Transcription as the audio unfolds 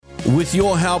With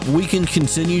your help, we can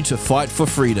continue to fight for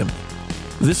freedom.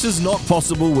 This is not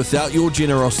possible without your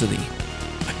generosity.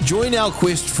 Join our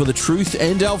quest for the truth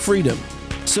and our freedom.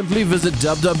 Simply visit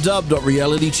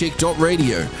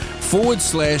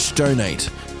www.realitycheck.radio/donate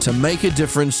to make a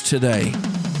difference today.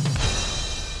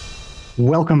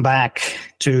 Welcome back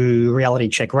to Reality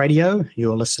Check Radio.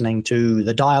 You're listening to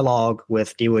The Dialogue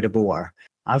with Dewey DeBoer.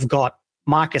 I've got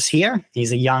Marcus here.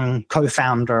 He's a young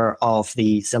co-founder of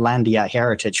the Zealandia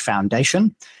Heritage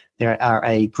Foundation. There are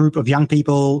a group of young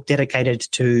people dedicated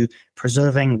to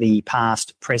preserving the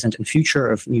past, present, and future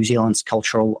of New Zealand's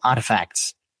cultural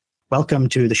artifacts. Welcome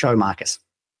to the show, Marcus.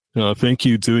 Thank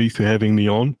you, Dewey, for having me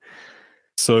on.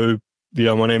 So,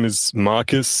 my name is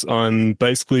Marcus. I'm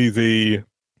basically the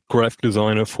graphic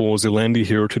designer for Zealandia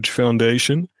Heritage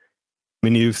Foundation.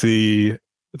 Many of the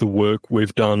work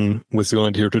we've done with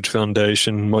Zealandia Heritage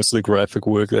Foundation, most of the graphic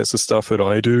work, that's the stuff that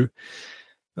I do.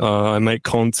 I make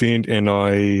content and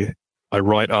I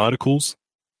write articles.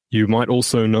 You might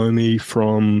also know me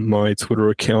from my Twitter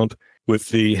account with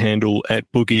the handle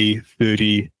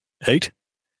 @Boogie38.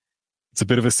 It's a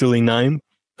bit of a silly name,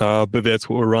 but that's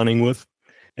what we're running with.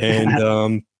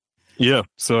 And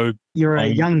so you're a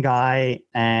young guy,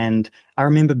 and I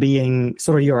remember being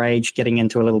sort of your age, getting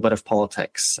into a little bit of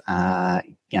politics,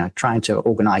 trying to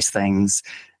organize things.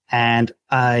 And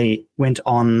I went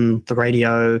on the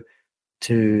radio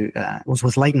to, was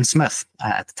with Leighton Smith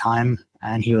at the time,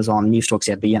 and he was on News Talk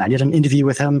ZB, and I did an interview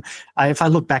with him. If I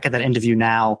look back at that interview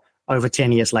now, over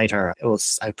 10 years later,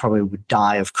 I probably would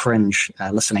die of cringe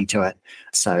listening to it.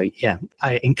 So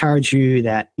I encourage you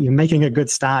that you're making a good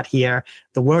start here.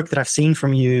 The work that I've seen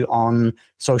from you on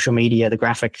social media, the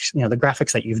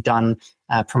graphics that you've done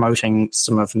promoting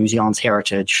some of New Zealand's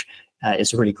heritage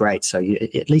is really great. So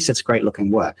at least it's great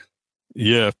looking work.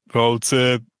 Yeah, well,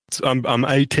 I'm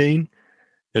 18.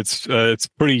 It's a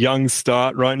pretty young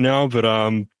start right now, but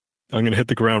I'm going to hit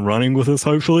the ground running with this,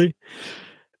 hopefully.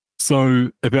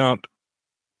 So about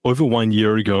over 1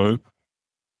 year ago,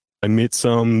 I met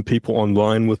some people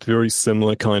online with very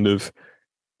similar kind of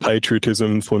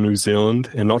patriotism for New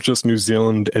Zealand, and not just New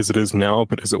Zealand as it is now,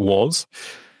 but as it was.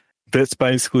 That's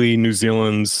basically New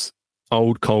Zealand's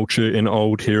old culture and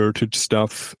old heritage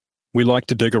stuff. We like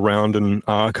to dig around in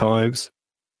archives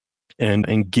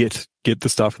and get the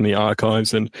stuff in the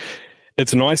archives, and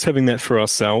it's nice having that for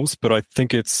ourselves, but I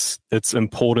think it's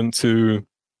important to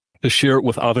share it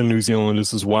with other New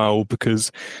Zealanders as well,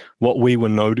 because what we were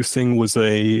noticing was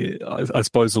I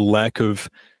suppose, a lack of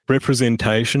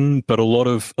representation, but a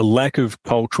lack of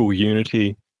cultural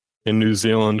unity in New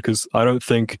Zealand, because I don't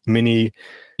think many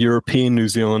European New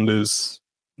Zealanders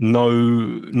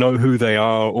know who they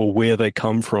are or where they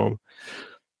come from.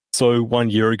 So 1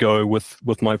 year ago,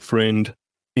 with my friend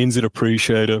NZ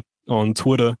Appreciator on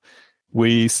Twitter,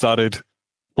 we started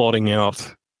plotting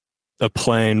out a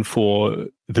plan for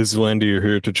the Zealandia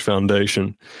Heritage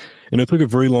Foundation. And it took a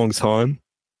very long time.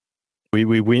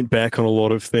 We went back on a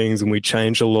lot of things and we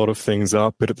changed a lot of things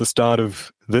up. But at the start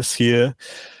of this year,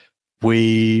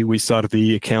 we started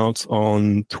the account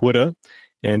on Twitter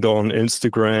and on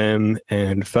Instagram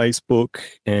and Facebook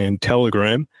and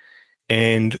Telegram.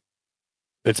 And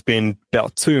it's been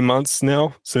about 2 months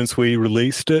now since we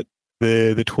released it.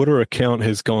 The Twitter account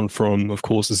has gone from, of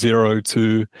course, 0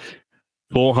 to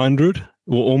 400,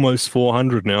 or almost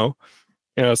 400 now.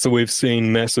 So we've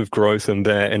seen massive growth in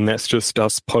that, and that's just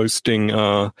us posting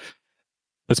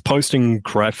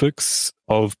graphics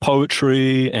of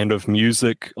poetry and of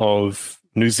music of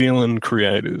New Zealand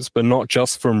creators, but not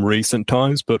just from recent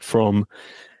times, but from,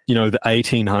 the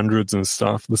 1800s and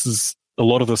stuff. This is a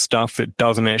lot of the stuff that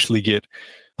doesn't actually get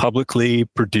publicly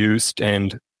produced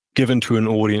and given to an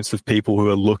audience of people who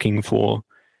are looking for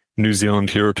New Zealand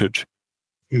heritage.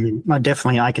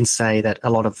 Definitely, I can say that a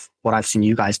lot of what I've seen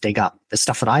you guys dig up is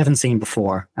stuff that I haven't seen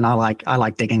before, and I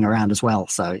like digging around as well.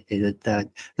 So the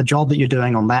job that you're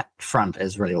doing on that front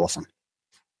is really awesome.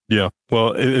 Yeah,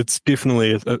 well, it's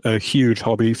definitely a huge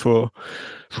hobby for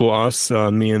us.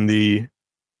 Me and the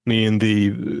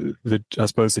I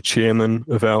suppose the chairman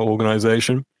of our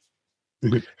organization.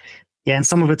 Yeah, and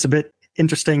some of it's a bit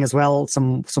interesting as well.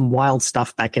 Some wild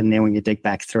stuff back in there when you dig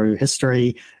back through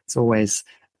history. It's always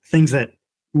things that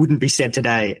wouldn't be said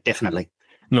today, definitely.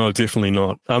 No, definitely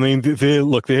not. I mean, there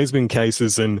has been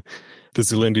cases in the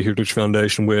Zealandia Heritage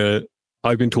Foundation where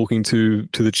I've been talking to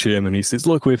the chairman. He says,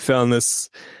 "Look, we've found this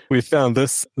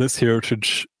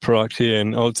heritage product here,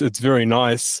 and it's very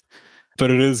nice, but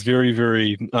it is very,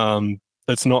 very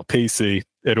it's not PC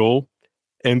at all."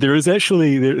 And there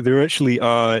actually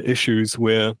are issues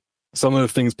where some of the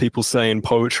things people say in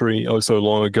poetry so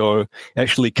long ago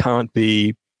actually can't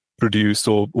be produced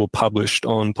or published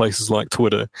on places like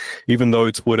Twitter, even though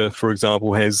Twitter, for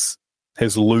example, has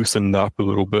loosened up a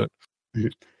little bit. Mm-hmm.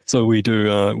 So we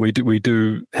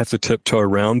do have to tiptoe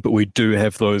around, but we do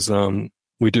have those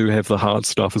we do have the hard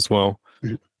stuff as well.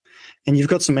 Mm-hmm. And you've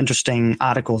got some interesting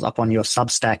articles up on your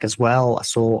Substack as well. I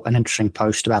saw an interesting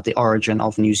post about the origin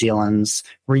of New Zealand's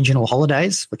regional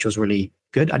holidays, which was really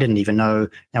good. I didn't even know.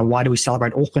 Now, why do we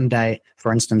celebrate Auckland Day,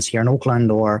 for instance, here in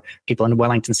Auckland, or people in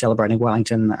Wellington celebrating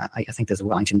Wellington? I think there's a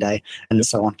Wellington Day, and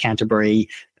so on, Canterbury.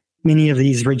 Many of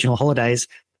these regional holidays,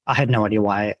 I had no idea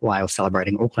why I was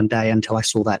celebrating Auckland Day until I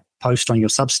saw that post on your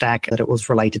Substack that it was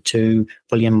related to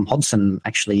William Hodgson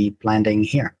actually landing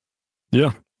here.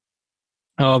 Yeah.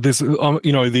 There's,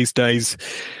 these days,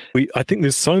 I think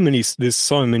there's so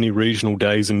many regional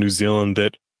days in New Zealand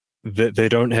that they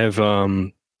don't have.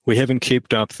 We haven't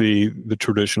kept up the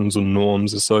traditions and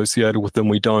norms associated with them.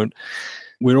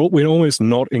 We're almost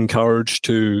not encouraged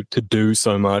to do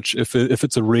so much. If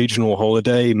it's a regional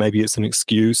holiday, maybe it's an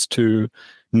excuse to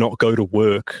not go to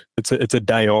work. It's a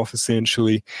day off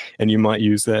essentially, and you might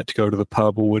use that to go to the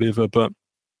pub or whatever. But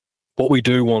what we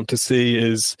do want to see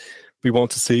is, we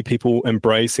want to see people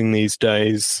embracing these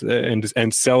days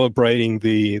and celebrating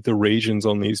the regions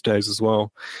on these days as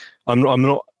well. I'm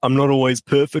not always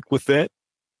perfect with that,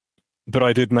 but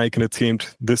I did make an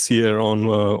attempt this year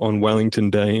on Wellington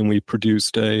Day, and we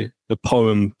produced a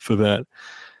poem for that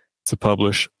to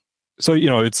publish. So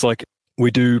it's like we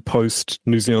do post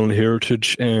New Zealand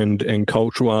heritage and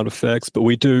cultural artifacts, but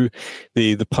we do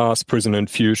the past, present, and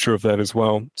future of that as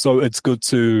well. So it's good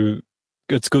to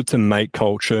make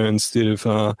culture instead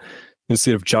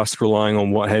of just relying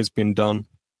on what has been done.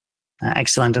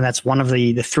 Excellent. And that's one of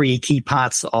the three key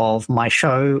parts of my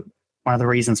show. One of the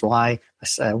reasons why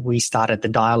we started the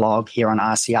dialogue here on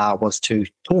RCR was to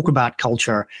talk about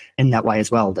culture in that way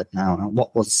as well, that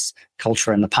what was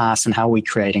culture in the past and how are we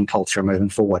creating culture moving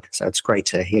forward. So it's great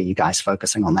to hear you guys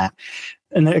focusing on that.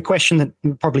 And a question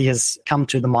that probably has come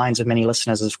to the minds of many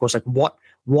listeners is, of course, like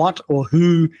what or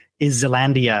who is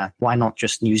Zealandia? Why not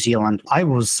just New Zealand? I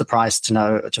was surprised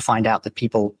to find out that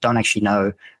people don't actually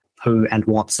know who and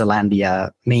what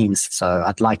Zealandia means. So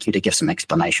I'd like you to give some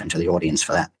explanation to the audience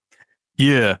for that.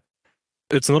 Yeah,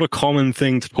 it's not a common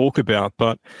thing to talk about,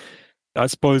 but I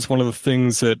suppose one of the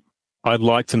things that I'd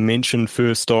like to mention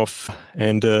first off,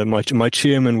 and my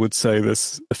chairman would say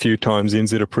this a few times,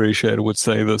 NZ Appreciator would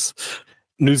say this,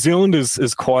 New Zealand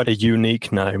is quite a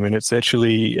unique name, and it's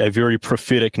actually a very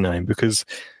prophetic name, because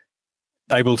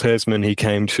Abel Tasman, he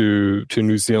came to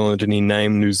New Zealand and he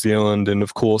named New Zealand, and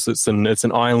of course it's an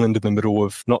island in the middle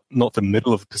of not the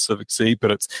middle of the Pacific Sea,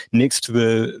 but it's next to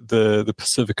the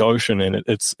Pacific Ocean, and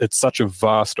it's such a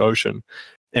vast ocean,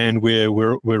 and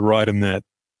we're right in that,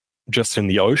 just in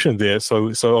the ocean there.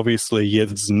 So obviously, yeah,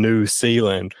 there's New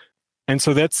Zealand, and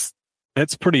so that's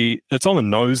pretty. It's on the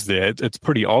nose there. It's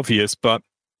pretty obvious, but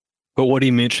what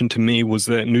he mentioned to me was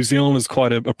that New Zealand is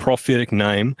quite a prophetic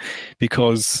name,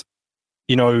 because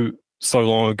so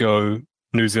long ago,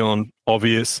 New Zealand,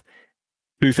 obvious.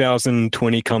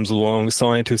 2020 comes along,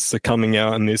 scientists are coming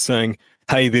out and they're saying,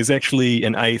 hey, there's actually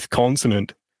an eighth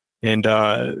continent, and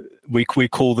we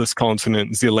call this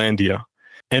continent Zealandia.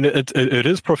 And it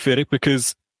is prophetic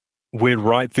because we're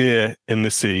right there in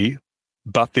the sea,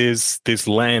 but there's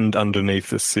land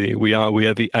underneath the sea. We are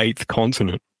the eighth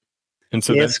continent. And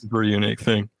so that's a very unique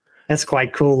thing. That's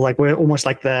quite cool. Like we're almost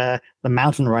like the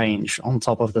mountain range on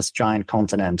top of this giant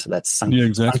continent that's sunk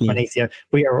beneath you.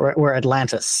 We're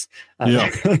Atlantis.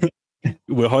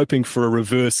 We're hoping for a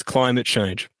reverse climate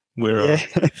change. We'll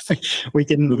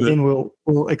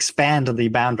expand the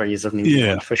boundaries of New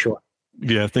Zealand for sure.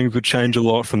 Yeah, things would change a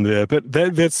lot from there. But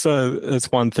that's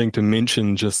one thing to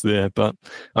mention just there. But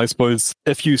I suppose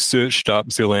if you searched up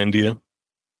Zealandia,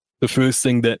 the first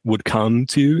thing that would come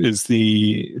to you is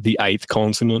the eighth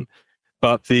continent.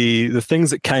 But the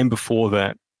things that came before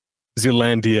that,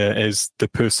 Zealandia as the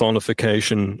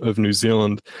personification of New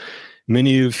Zealand,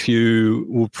 many of you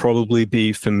will probably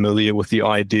be familiar with the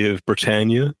idea of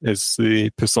Britannia as the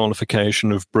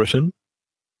personification of Britain.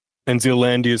 And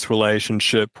Zealandia's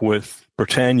relationship with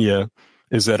Britannia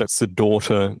is that it's the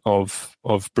daughter of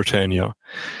Britannia.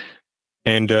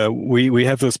 And we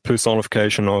have this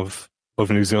personification of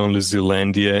New Zealand as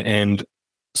Zealandia, and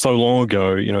so long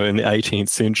ago, in the 18th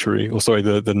century, the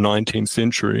 19th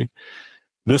century,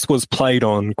 this was played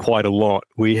on quite a lot.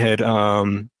 We had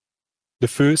the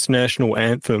first national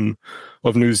anthem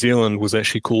of New Zealand was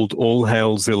actually called All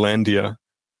Hail Zealandia.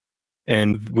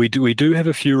 And we do have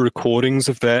a few recordings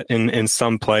of that in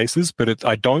some places, but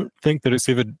I don't think that it's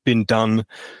ever been done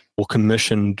or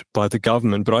commissioned by the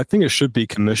government, but I think it should be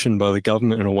commissioned by the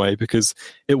government in a way, because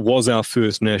it was our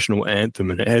first national anthem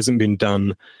and it hasn't been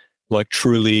done like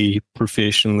truly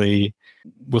professionally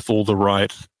with all the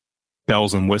right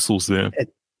bells and whistles there.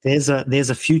 There's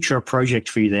a future project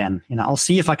for you then. I'll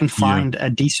see if I can find a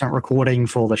decent recording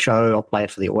for the show. I'll play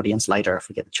it for the audience later if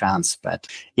we get the chance. But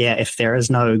yeah, if there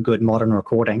is no good modern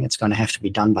recording, it's going to have to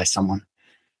be done by someone.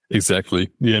 Exactly.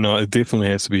 Yeah, no, it definitely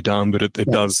has to be done, but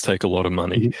it does take a lot of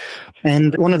money.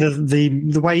 And one of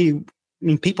the way,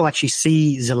 people actually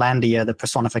see Zealandia, the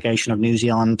personification of New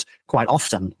Zealand, quite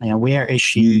often. Where is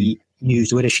she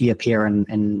used? Where does she appear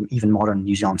in even modern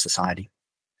New Zealand society?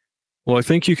 Well, I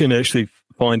think you can actually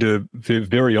find her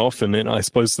very often, and I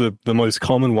suppose the most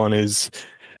common one is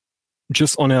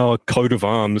just on our coat of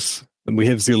arms. We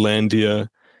have Zealandia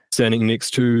standing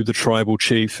next to the tribal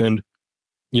chief, and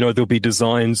there'll be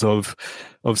designs of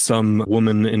some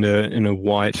woman in a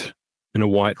white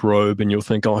robe, and you'll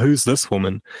think, oh, who's this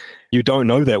woman? You don't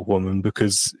know that woman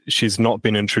because she's not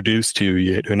been introduced to you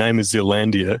yet. Her name is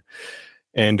Zealandia.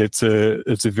 And it's a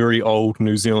very old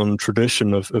New Zealand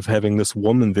tradition of having this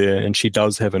woman there, and she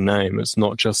does have a name. It's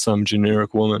not just some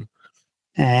generic woman.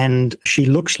 And she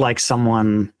looks like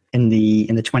someone in the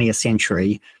 20th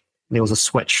century. There was a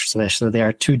switch, so there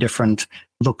are two different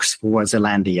looks for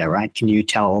Zealandia, right? Can you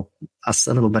tell us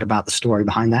a little bit about the story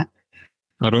behind that?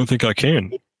 I don't think I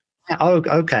can. Oh,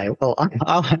 okay. Well,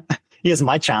 here's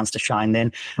my chance to shine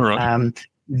then. All right.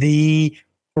 The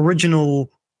original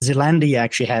Zealandia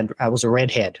actually was a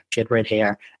redhead. She had red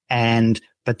hair,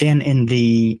 but then in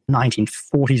the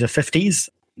 1940s or 50s,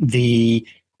 the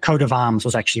coat of arms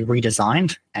was actually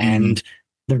redesigned, and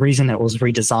the reason it was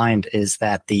redesigned is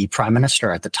that the prime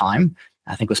minister at the time,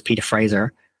 I think it was Peter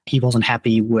Fraser, he wasn't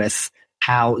happy with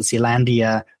how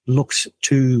Zealandia looked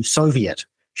too Soviet.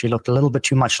 She looked a little bit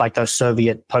too much like those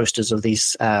Soviet posters of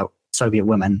these Soviet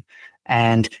women.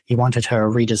 And he wanted her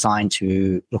redesigned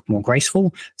to look more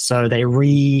graceful. So they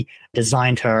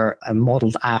redesigned her,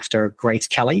 modeled after Grace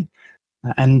Kelly.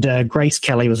 And Grace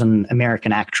Kelly was an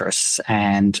American actress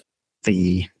and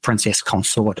the princess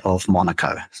consort of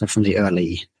Monaco, so from the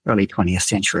early 20th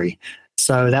century.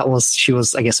 So she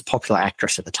was, I guess, a popular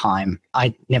actress at the time.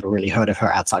 I never really heard of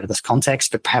her outside of this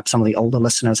context, but perhaps some of the older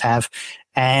listeners have.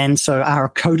 And so our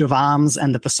coat of arms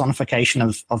and the personification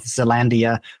of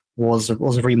Zealandia was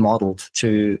remodeled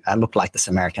to look like this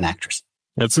American actress.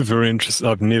 That's a very interesting.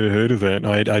 I've never heard of that.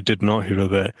 I did not hear of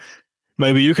that.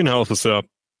 Maybe you can help us out.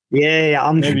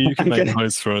 Yeah. Maybe you can make a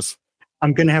post for us.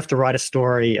 I'm going to have to write a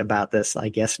story about this, I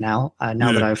guess, now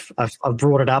that I've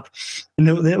brought it up. And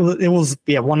it was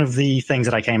one of the things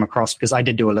that I came across, because I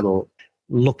did do a little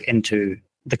look into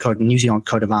the New Zealand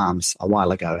coat of arms a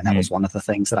while ago, and that was one of the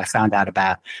things that I found out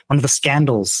about. One of the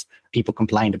scandals people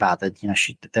complained about, that the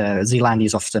Zealandia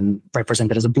is often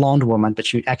represented as a blonde woman, but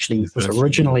she actually was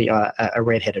originally a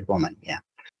red-headed woman.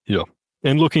 Yeah.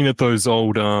 And looking at those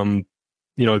old,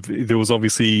 there was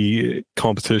obviously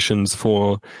competitions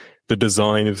for the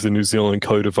design of the New Zealand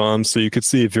coat of arms, so you could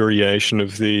see a variation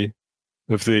of the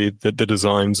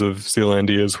designs of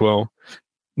Zealandia as well.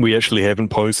 We actually haven't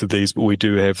posted these, but we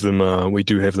do have them. We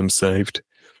do have them saved.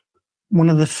 One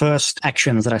of the first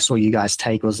actions that I saw you guys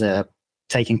take was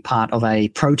taking part of a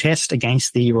protest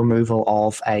against the removal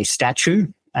of a statue,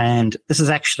 and this has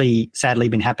actually sadly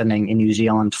been happening in New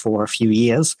Zealand for a few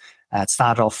years. It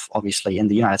started off, obviously, in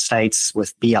the United States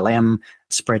with BLM,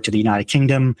 spread to the United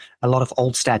Kingdom. A lot of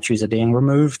old statues are being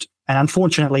removed. And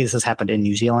unfortunately, this has happened in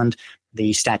New Zealand.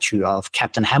 The statue of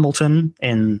Captain Hamilton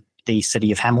in the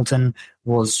city of Hamilton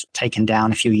was taken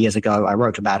down a few years ago. I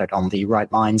wrote about it on the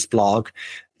Right Minds blog.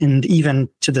 And even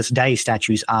to this day,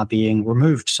 statues are being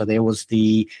removed. So there was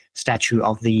the statue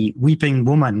of the Weeping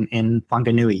Woman in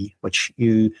Whanganui, which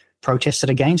you protested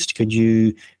against. Could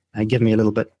you give me a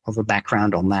little bit of a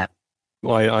background on that?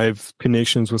 I have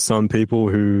connections with some people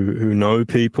who know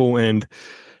people, and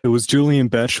it was Julian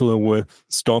Batchelor with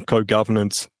Stopco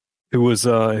Governance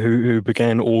who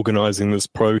began organising this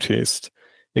protest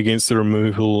against the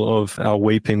removal of our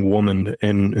Weeping Woman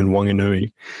in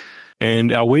Whanganui.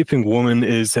 And our Weeping Woman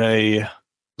was a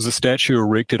statue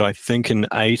erected, I think, in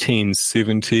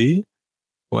 1870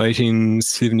 or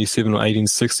 1877 or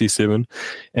 1867,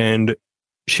 and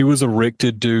she was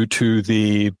erected due to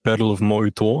the Battle of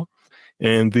Mo'utoa.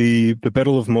 And the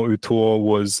Battle of Mo'utoa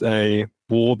was a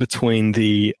war between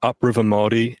the upriver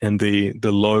Māori and the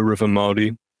low river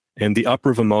Māori. And the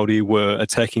upriver Māori were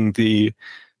attacking the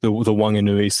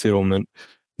Whanganui settlement.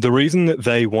 The reason that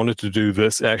they wanted to do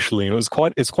this, actually, and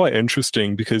it's quite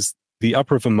interesting, because the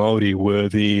upriver Māori were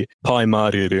the Pai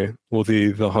Mārere, or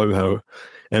the Hoho.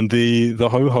 And the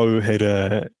Hoho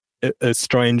had a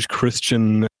strange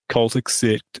Christian cultic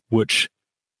sect which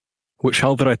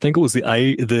held that I think it was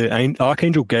the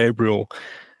Archangel Gabriel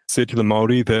said to the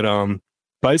Māori that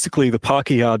basically the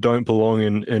Pākehā don't belong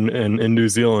in New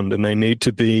Zealand, and they need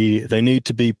to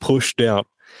be pushed out.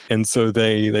 And so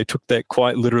they took that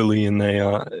quite literally, and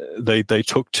they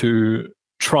took to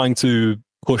trying to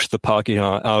push the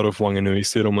Pākehā out of Wanganui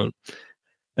settlement.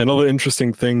 Another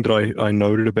interesting thing that I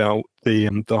noted about the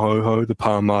Hoho, the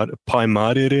Pai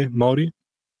Mārere Māori,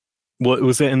 well, it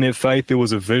was that in their faith there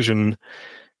was a vision,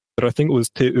 but I think it was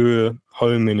Te Ua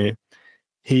Haumene.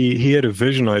 He had a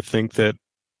vision, I think, that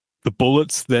the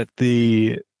bullets that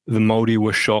the Māori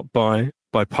were shot by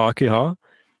Pākehā,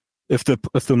 if the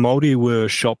Māori were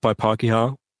shot by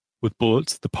Pākehā with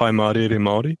bullets, the Pai Mārere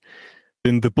Māori,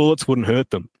 then the bullets wouldn't hurt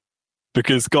them,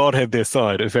 because God had their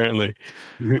side, apparently.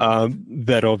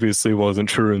 That obviously wasn't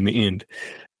true in the end.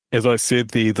 As I said,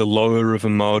 the lower river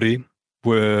Māori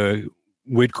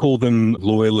we'd call them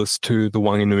loyalists to the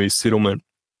Wanganui settlement,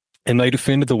 and they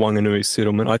defended the Wanganui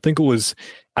settlement. I think it was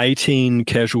 18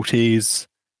 casualties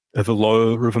of the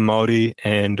lower river Māori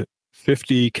and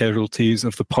 50 casualties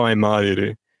of the Pai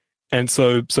Mārere. And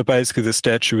so basically the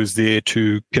statue is there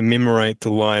to commemorate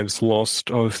the lives lost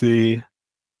of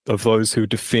those who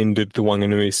defended the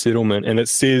Wanganui settlement. And it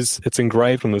says, it's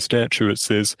engraved on the statue, it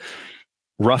says,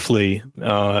 roughly,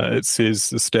 it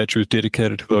says the statue is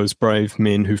dedicated to those brave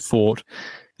men who fought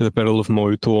in the Battle of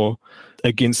Moutoa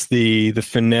against the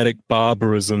fanatic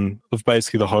barbarism of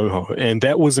basically the Hoho. And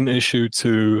that was an issue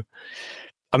to,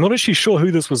 I'm not actually sure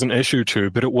who this was an issue to,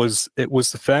 but it was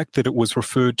the fact that it was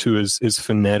referred to as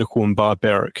fanatical and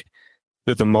barbaric,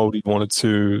 that the Māori wanted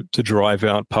to drive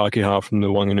out Pākehā from the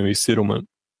Wanganui settlement.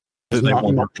 It's not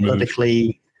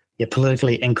politically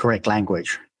incorrect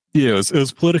language. Yeah, it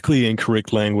was politically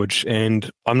incorrect language, and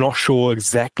I'm not sure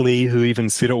exactly who even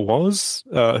said it was,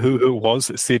 who it was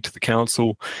that said to the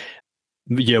council,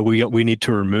 yeah, we need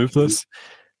to remove this.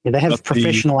 Yeah, they have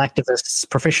professional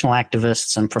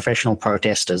activists and professional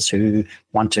protesters who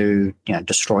want to,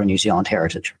 destroy New Zealand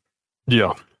heritage.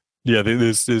 Yeah. Yeah,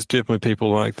 there's definitely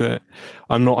people like that.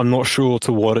 I'm not sure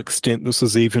to what extent this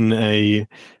was even a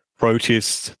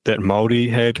protest that Māori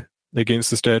had against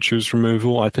the statue's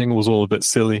removal. I think it was all a bit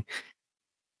silly.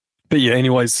 But yeah,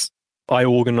 anyways, I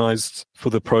organised for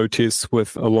the protests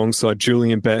alongside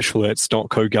Julian Batchelor at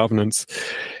Stockco Governance,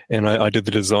 and I did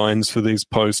the designs for these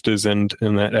posters and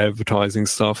that advertising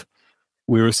stuff.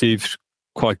 We received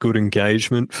quite good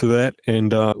engagement for that,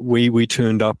 and we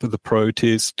turned up at the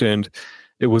protest, and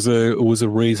it was a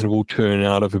reasonable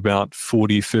turnout of about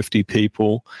 40, 50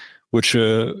 people, which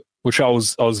I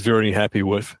was very happy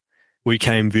with. We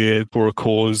came there for a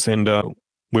cause, and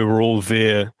we were all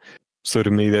there. So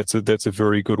to me, that's a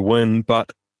very good win.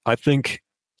 But I think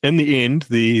in the end,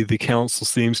 the council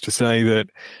seems to say that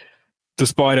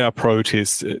despite our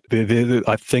protests,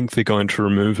 I think they're going to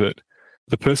remove it.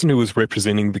 The person who was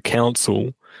representing the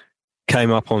council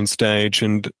came up on stage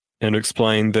and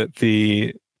explained that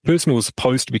the person who was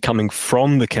supposed to be coming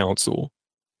from the council,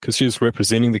 because she was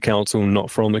representing the council,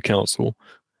 not from the council,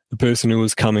 the person who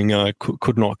was coming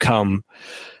could not come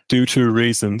due to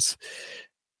reasons.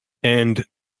 And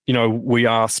we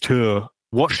asked her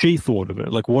what she thought of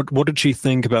it. Like, what did she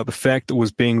think about the fact that it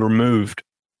was being removed?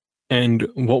 And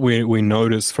what we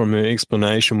noticed from her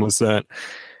explanation was that,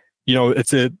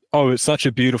 it's such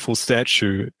a beautiful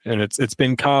statue, and it's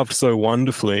been carved so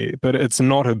wonderfully, but it's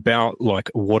not about like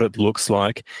what it looks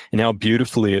like and how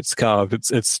beautifully it's carved.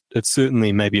 It's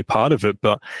certainly maybe a part of it,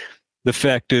 but the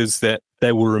fact is that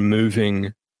they were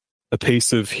removing a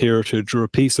piece of heritage or a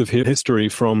piece of history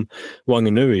from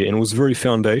Wanganui, and it was very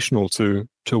foundational to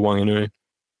Wanganui.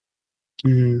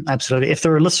 Absolutely. If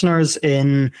there are listeners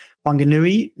in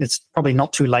Wanganui, it's probably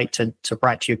not too late to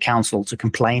write to your council to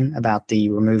complain about the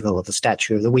removal of the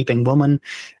statue of the Weeping Woman.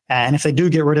 And if they do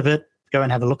get rid of it, go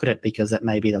and have a look at it, because that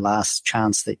may be the last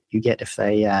chance that you get if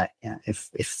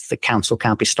the council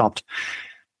can't be stopped.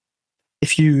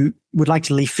 If you would like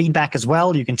to leave feedback as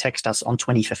well, you can text us on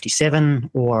 2057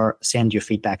 or send your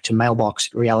feedback to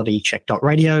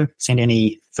mailbox@realitycheck.radio. Send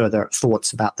any further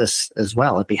thoughts about this as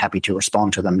well. I'd be happy to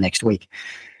respond to them next week.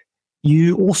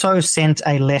 You also sent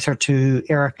a letter to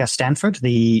Erica Stanford,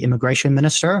 the immigration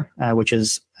minister, which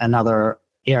is another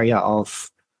area of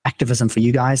activism for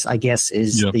you guys, I guess,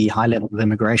 is the high level of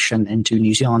immigration into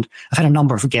New Zealand. I've had a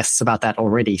number of guests about that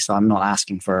already, so I'm not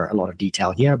asking for a lot of detail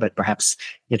here, but perhaps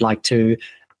you'd like to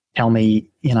tell me,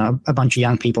 a bunch of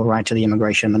young people write to the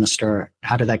immigration minister.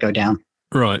 How did that go down?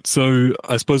 Right. So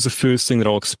I suppose the first thing that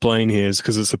I'll explain here is,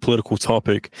 because it's a political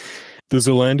topic, the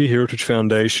Zealandia Heritage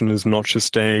Foundation is not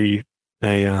just a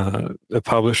a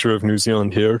publisher of New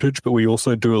Zealand Heritage, but we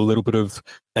also do a little bit of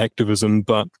activism.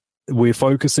 But we're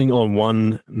focusing on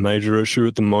one major issue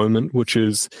at the moment, which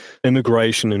is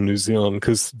immigration in New Zealand,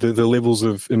 because the levels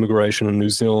of immigration in New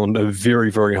Zealand are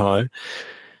very, very high.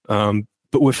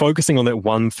 But we're focusing on that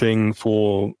one thing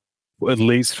for at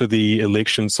least for the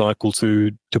election cycle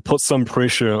to put some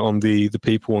pressure on the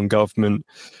people in government,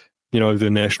 the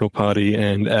National Party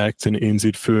and ACT and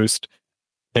NZ First.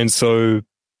 And so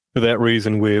for that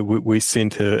reason, we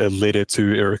sent a letter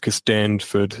to Erica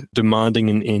Stanford demanding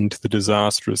an end to the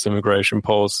disastrous immigration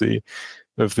policy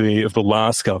of the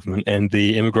last government and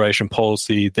the immigration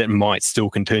policy that might still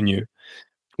continue.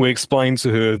 We explained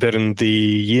to her that in the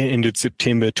year ended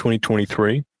September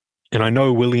 2023, and I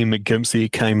know William McGimpsey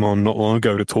came on not long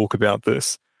ago to talk about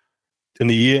this. In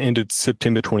the year ended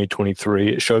September 2023,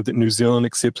 it showed that New Zealand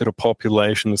accepted a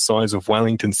population the size of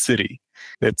Wellington City.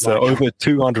 That's over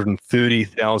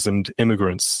 230,000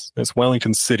 immigrants. That's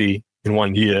Wellington City in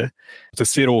 1 year to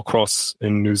settle across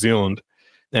in New Zealand.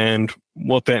 And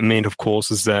what that meant, of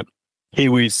course, is that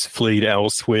Kiwis fled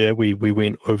elsewhere. We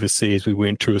went overseas. We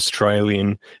went to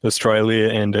Australia,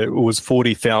 and it was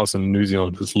 40,000 New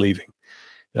Zealanders leaving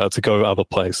to go other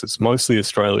places, mostly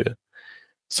Australia.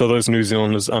 So those New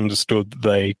Zealanders understood that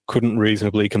they couldn't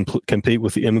reasonably compete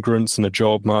with the immigrants in the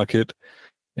job market.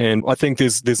 And I think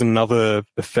there's another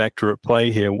factor at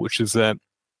play here, which is that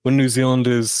when New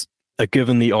Zealanders are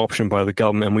given the option by the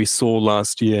government, and we saw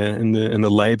last year in the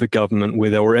Labour government where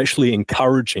they were actually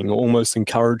almost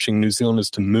encouraging New Zealanders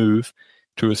to move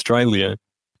to Australia,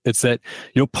 it's that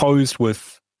you're posed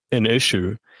with an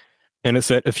issue. And it's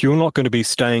that if you're not going to be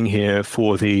staying here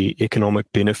for the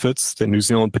economic benefits that New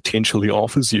Zealand potentially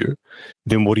offers you,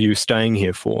 then what are you staying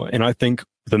here for? And I think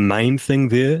the main thing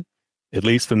there, at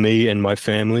least for me and my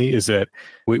family, is that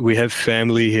we have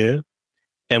family here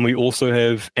and we also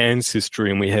have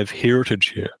ancestry and we have heritage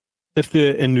here. If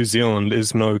there in New Zealand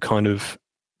is no kind of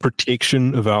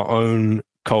protection of our own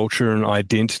culture and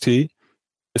identity,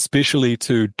 especially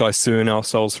to discern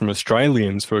ourselves from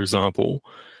Australians, for example,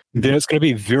 then it's going to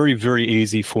be very, very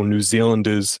easy for New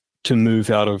Zealanders to move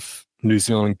out of New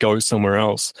Zealand and go somewhere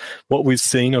else. What we've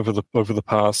seen over the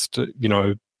past,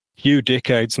 few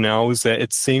decades now is that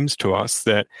it seems to us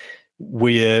that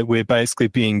we're basically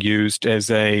being used as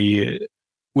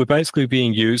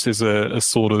a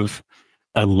sort of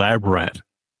a lab rat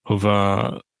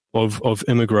of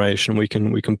immigration. We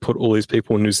can put all these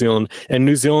people in New Zealand, and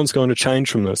New Zealand's going to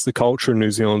change from this. The culture in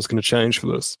New Zealand's going to change for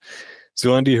this.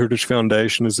 Zealandia Heritage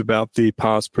Foundation is about the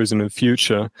past, present, and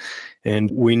future, and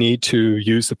we need to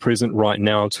use the present right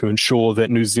now to ensure that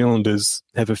New Zealanders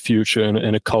have a future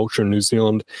and a culture in New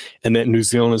Zealand, and that New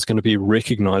Zealand is going to be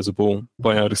recognisable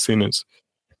by our descendants.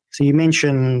 So you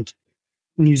mentioned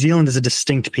New Zealand is a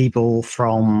distinct people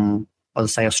from,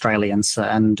 let's say, Australians,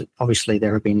 and obviously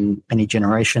there have been many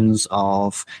generations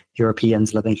of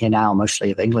Europeans living here now,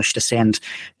 mostly of English descent.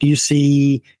 Do you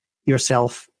see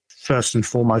yourself first and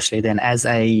foremostly then as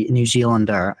a New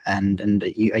Zealander, and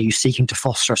are you seeking to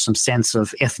foster some sense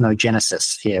of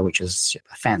ethnogenesis here, which is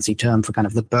a fancy term for kind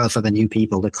of the birth of a new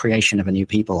people, the creation of a new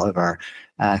people over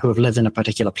who have lived in a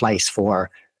particular place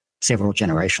for several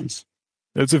generations?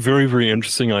 That's a very, very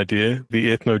interesting idea,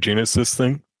 the ethnogenesis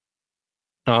thing.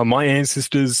 My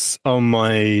ancestors on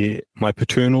my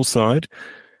paternal side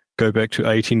go back to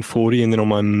 1840, and then on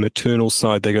my maternal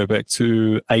side they go back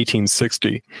to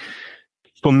 1860.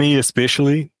 For me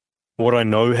especially, what I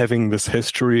know having this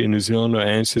history in New Zealand or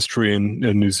ancestry in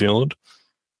New Zealand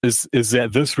is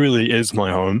that this really is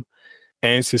my home.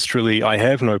 Ancestrally, I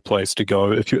have no place to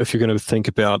go. If you're going to think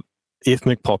about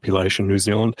ethnic population in New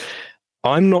Zealand,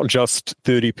 I'm not just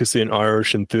 30%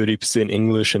 Irish and 30%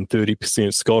 English and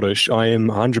 30% Scottish. I am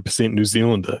 100% New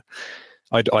Zealander.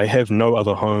 I have no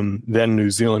other home than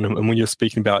New Zealand. And when you're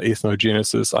speaking about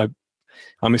ethnogenesis,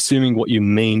 I'm assuming what you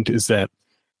mean is that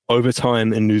over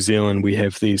time in New Zealand, we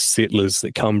have these settlers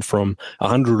that come from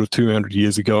 100 or 200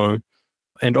 years ago,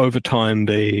 and over time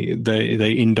they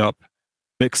end up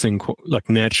mixing quite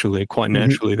naturally.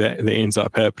 That ends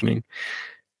up happening.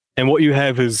 And what you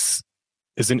have is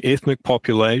an ethnic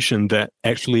population that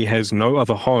actually has no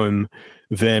other home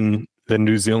than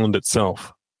New Zealand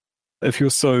itself. If you're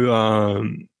so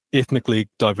ethnically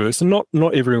diverse, and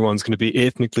not everyone's going to be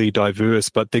ethnically diverse,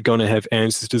 but they're going to have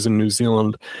ancestors in New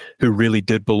Zealand who really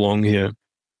did belong here,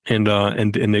 and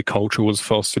their culture was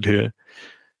fostered here,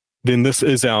 then this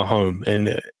is our home.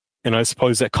 And I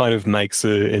suppose that kind of makes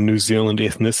a New Zealand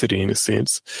ethnicity in a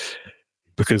sense,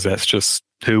 because that's just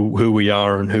who we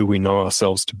are and who we know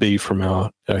ourselves to be from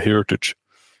our heritage.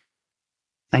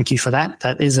 Thank you for that.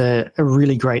 That is a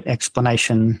really great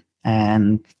explanation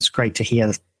And it's great to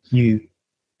hear you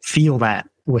feel that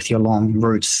with your long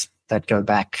roots that go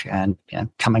back and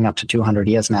coming up to 200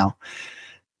 years now.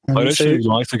 And I'd actually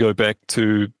like to go back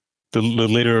to the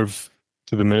letter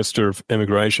to the Minister of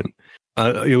Immigration.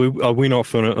 I went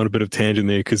off on a bit of tangent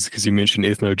there because you mentioned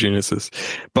ethnogenesis.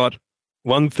 But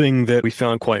one thing that we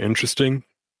found quite interesting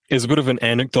is a bit of an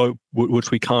anecdote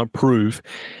which we can't prove,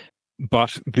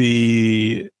 but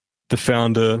the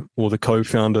founder or the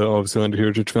co-founder of Zealandia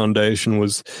Heritage Foundation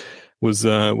was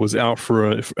out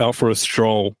for a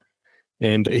stroll,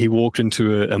 and he walked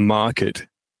into a market,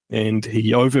 and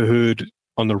he overheard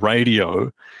on the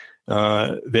radio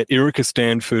that Erica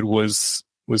Stanford was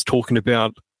talking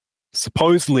about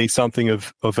supposedly something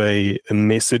of a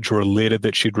message or a letter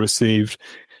that she'd received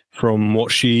from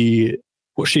what she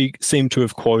seemed to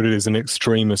have quoted as an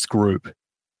extremist group.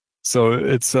 So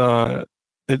it's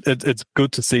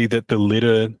good to see that the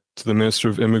letter to the Minister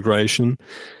of Immigration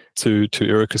to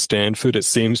Erica Stanford, it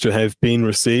seems to have been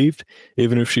received,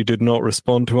 even if she did not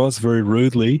respond to us very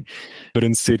rudely, but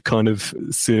instead kind of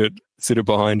said it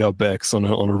behind our backs on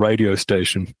a radio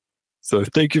station. So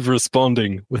thank you for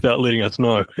responding without letting us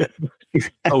know.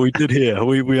 Oh, we did hear.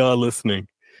 We are listening.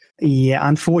 Yeah,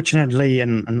 unfortunately,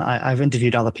 and I've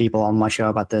interviewed other people on my show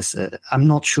about this, I'm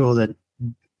not sure that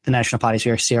the National Party is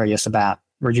very serious about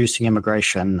reducing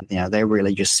immigration. They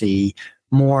really just see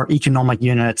more economic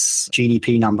units,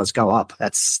 GDP numbers go up.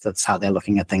 That's how they're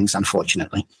looking at things,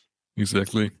 unfortunately.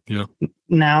 Exactly, yeah.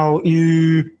 Now,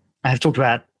 you have talked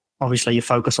about, obviously, you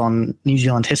focus on New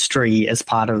Zealand history as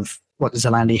part of what the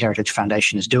Zealandia Heritage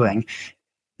Foundation is doing.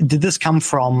 Did this come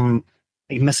from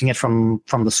missing it from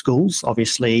the schools?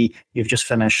 Obviously, you've just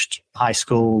finished high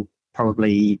school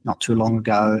probably not too long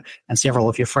ago, and several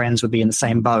of your friends would be in the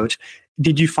same boat.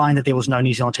 Did you find that there was no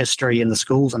New Zealand history in the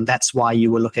schools, and that's why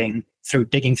you were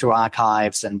digging through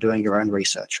archives and doing your own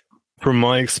research? From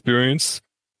my experience,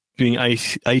 being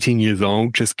 18 years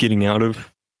old, just getting out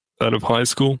of high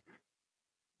school,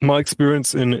 my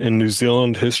experience in New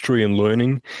Zealand history and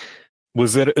learning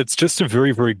was that it's just a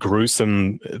very, very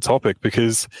gruesome topic,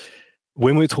 because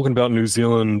when we're talking about New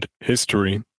Zealand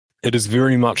history, it is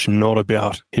very much not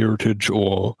about heritage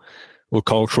or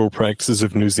cultural practices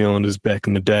of New Zealanders back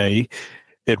in the day.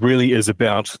 It really is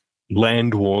about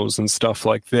land wars and stuff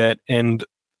like that. And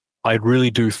I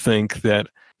really do think that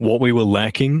what we were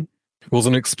lacking was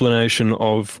an explanation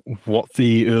of what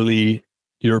the early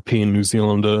European New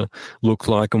Zealander looked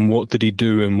like and what did he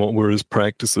do and what were his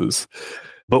practices.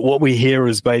 But what we hear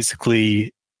is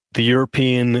basically the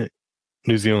European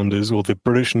New Zealanders or the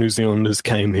British New Zealanders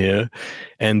came here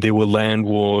and there were land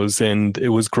wars and it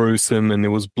was gruesome and there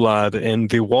was blood, and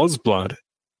there was blood.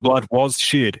 Blood was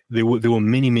shed. There were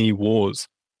many, many wars.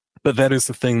 But that is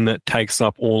the thing that takes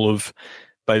up all of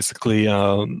basically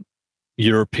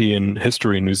European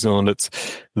history in New Zealand.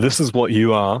 This is what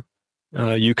you are.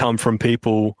 You come from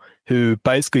people who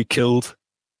basically killed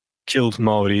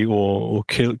Māori or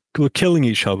killing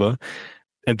each other,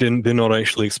 and then they're not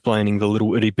actually explaining the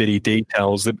little itty-bitty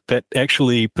details that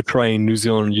actually portray New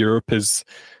Zealand and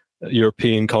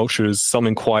European culture as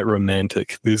something quite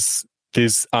romantic. There's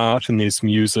art and there's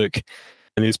music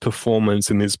and there's performance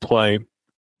and there's play.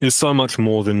 There's so much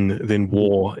more than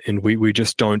war, and we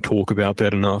just don't talk about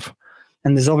that enough.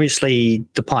 And there's obviously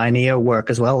the pioneer work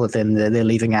as well that they're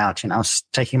leaving out. I was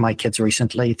taking my kids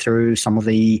recently through some of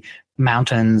the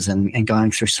mountains and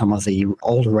going through some of the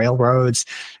old railroads,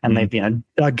 and they've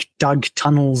dug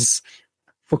tunnels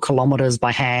for kilometers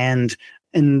by hand.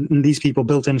 And these people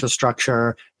built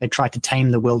infrastructure. They tried to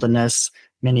tame the wilderness.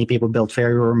 Many people built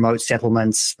very remote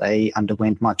settlements. They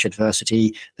underwent much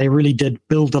adversity. They really did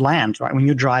build the land, right? When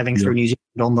you're driving through New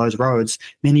Zealand on those roads,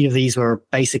 many of these were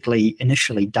basically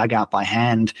initially dug out by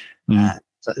hand.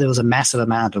 So there was a massive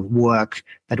amount of work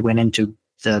that went into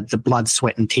the blood,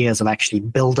 sweat, and tears of actually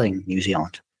building New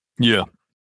Zealand. Yeah.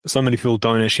 So many people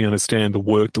don't actually understand the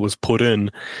work that was put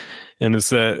in, and it's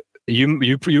that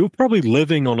you're probably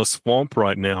living on a swamp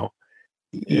right now.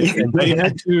 And they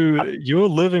had to. You're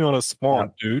living on a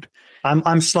swamp, dude.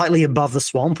 I'm slightly above the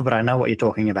swamp, but I know what you're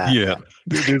talking about. Yeah,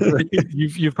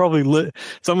 you probably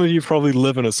some of you probably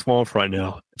live in a swamp right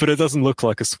now, but it doesn't look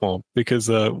like a swamp because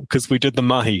we did the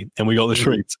mahi and we got the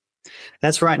treats.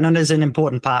 That's right. And there's an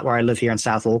important part where I live here in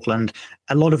South Auckland.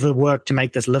 A lot of the work to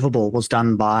make this livable was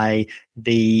done by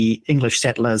the English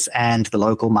settlers and the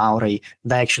local Maori.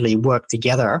 They actually worked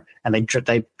together and they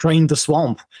drained the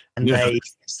swamp and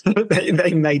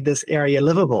they made this area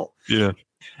livable. Yeah.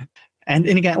 And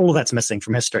again, all of that's missing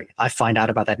from history. I find out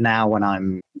about that now when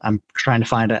I'm trying to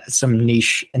find some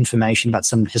niche information about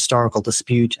some historical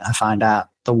dispute. I find out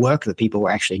the work that people were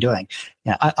actually doing.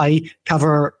 I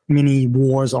cover many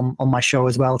wars on my show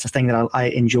as well. It's a thing that I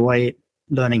enjoy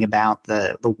learning about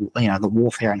the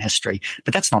warfare in history.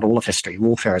 But that's not all of history.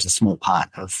 Warfare is a small part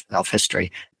of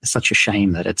history. It's such a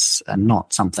shame that it's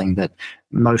not something that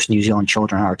most New Zealand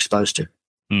children are exposed to.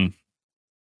 Mm.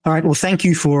 All right. Well, thank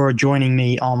you for joining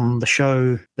me on the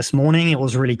show this morning. It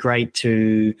was really great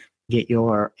to get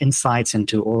your insights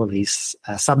into all of these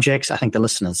subjects. I think the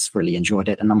listeners really enjoyed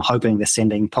it, and I'm hoping they're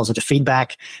sending positive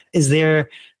feedback. Is there,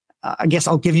 I guess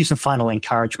I'll give you some final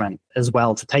encouragement as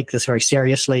well to take this very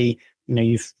seriously.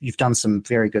 You've done some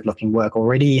very good looking work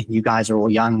already. You guys are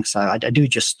all young. So I do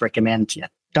just recommend,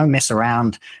 don't mess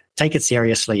around. Take it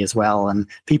seriously as well. And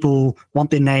people want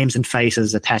their names and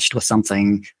faces attached with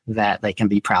something that they can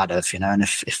be proud of, and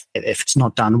if it's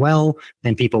not done well,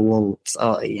 then people will,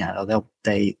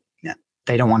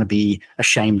 they don't want to be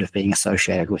ashamed of being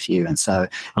associated with you. And so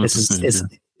this is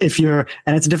if you're,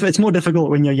 and it's more difficult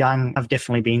when you're young. I've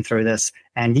definitely been through this,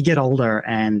 and you get older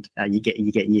and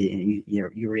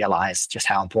you realize just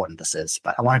how important this is.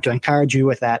 But I wanted to encourage you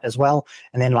with that as well.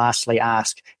 And then lastly,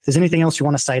 ask if there's anything else you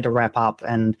want to say to wrap up,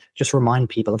 and just remind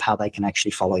people of how they can actually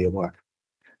follow your work.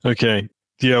 Okay.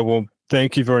 Yeah. Well,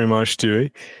 thank you very much,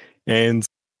 Dewey. And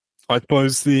I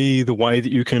suppose the way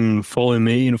that you can follow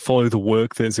me and follow the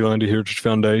work that Zealandia Heritage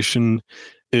Foundation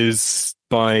is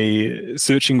by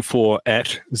searching for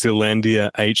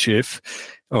 @ZealandiaHF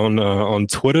on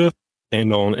Twitter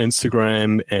and on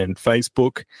Instagram and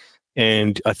Facebook.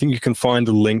 And I think you can find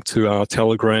a link to our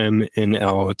Telegram in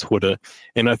our Twitter.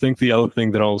 And I think the other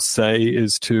thing that I'll say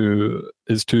is to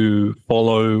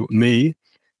follow me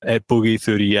at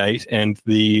Boogie38, and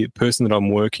the person that I'm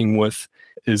working with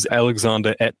is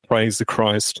Alexander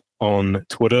 @PraiseTheChrist on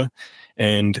Twitter,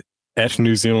 and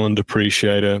 @New Zealand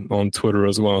Appreciator on Twitter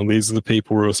as well. These are the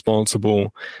people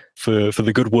responsible for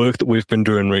the good work that we've been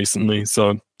doing recently.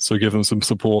 So give them some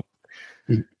support.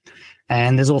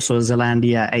 And there's also a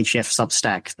Zealandia HF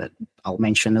Substack that I'll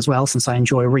mention as well, since I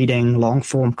enjoy reading long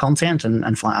form content, and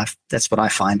that's what I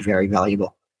find very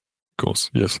valuable. Of course,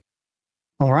 yes.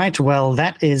 All right. Well,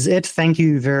 that is it. Thank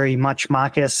you very much,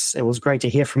 Marcus. It was great to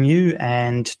hear from you.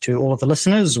 And to all of the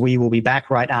listeners, we will be back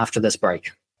right after this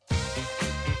break.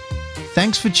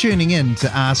 Thanks for tuning in to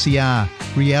RCR,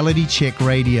 Reality Check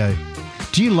Radio.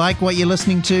 Do you like what you're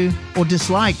listening to or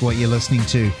dislike what you're listening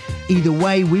to? Either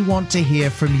way, we want to hear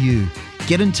from you.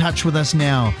 Get in touch with us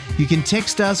now. You can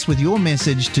text us with your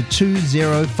message to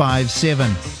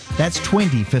 2057. That's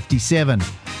 2057.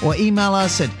 Or email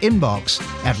us at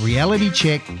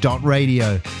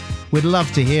inbox@realitycheck.radio. We'd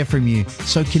love to hear from you,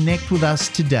 so connect with us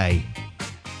today.